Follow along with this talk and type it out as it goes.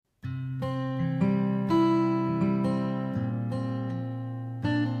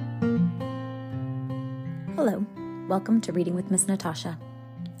Hello, welcome to Reading with Miss Natasha.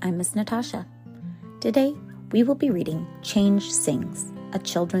 I'm Miss Natasha. Today, we will be reading Change Sings, a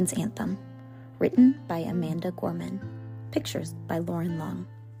children's anthem, written by Amanda Gorman, pictures by Lauren Long.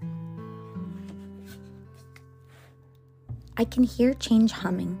 I can hear change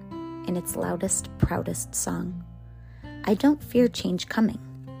humming in its loudest, proudest song. I don't fear change coming,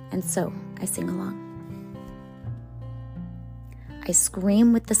 and so I sing along. I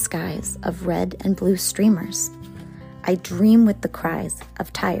scream with the skies of red and blue streamers. I dream with the cries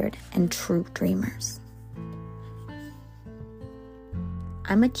of tired and true dreamers.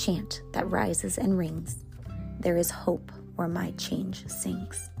 I'm a chant that rises and rings. There is hope where my change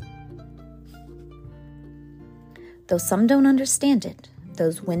sings. Though some don't understand it,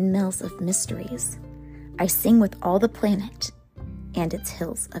 those windmills of mysteries, I sing with all the planet and its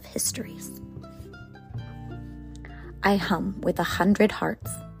hills of histories. I hum with 100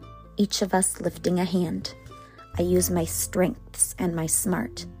 hearts, each of us lifting a hand. I use my strengths and my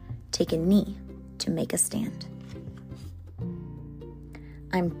smart, take a knee to make a stand.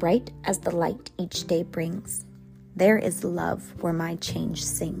 I'm bright as the light each day brings. There is love where my change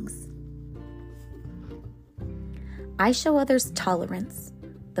sings. I show others tolerance,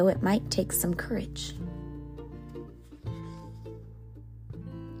 though it might take some courage.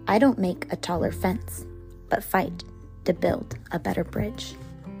 I don't make a taller fence, but fight to build a better bridge.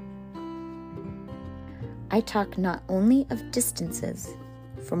 I talk not only of distances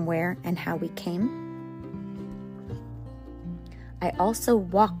from where and how we came, I also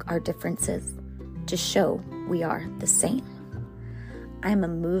walk our differences to show we are the same. I'm a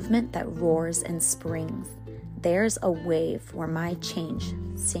movement that roars and springs. There's a wave where my change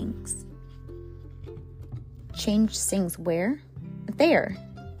sings. Change sings where? There,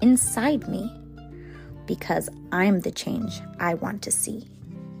 inside me. Because I'm the change I want to see.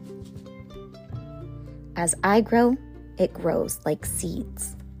 As I grow, it grows like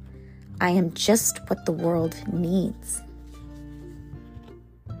seeds. I am just what the world needs.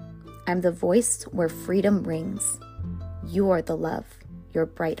 I'm the voice where freedom rings. You're the love your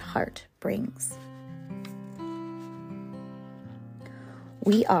bright heart brings.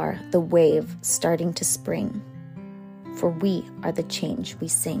 We are the wave starting to spring, for we are the change we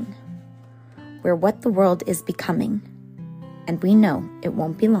sing. We're what the world is becoming, and we know it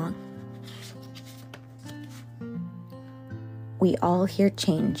won't be long. We all hear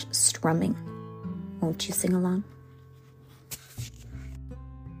change strumming. Won't you sing along?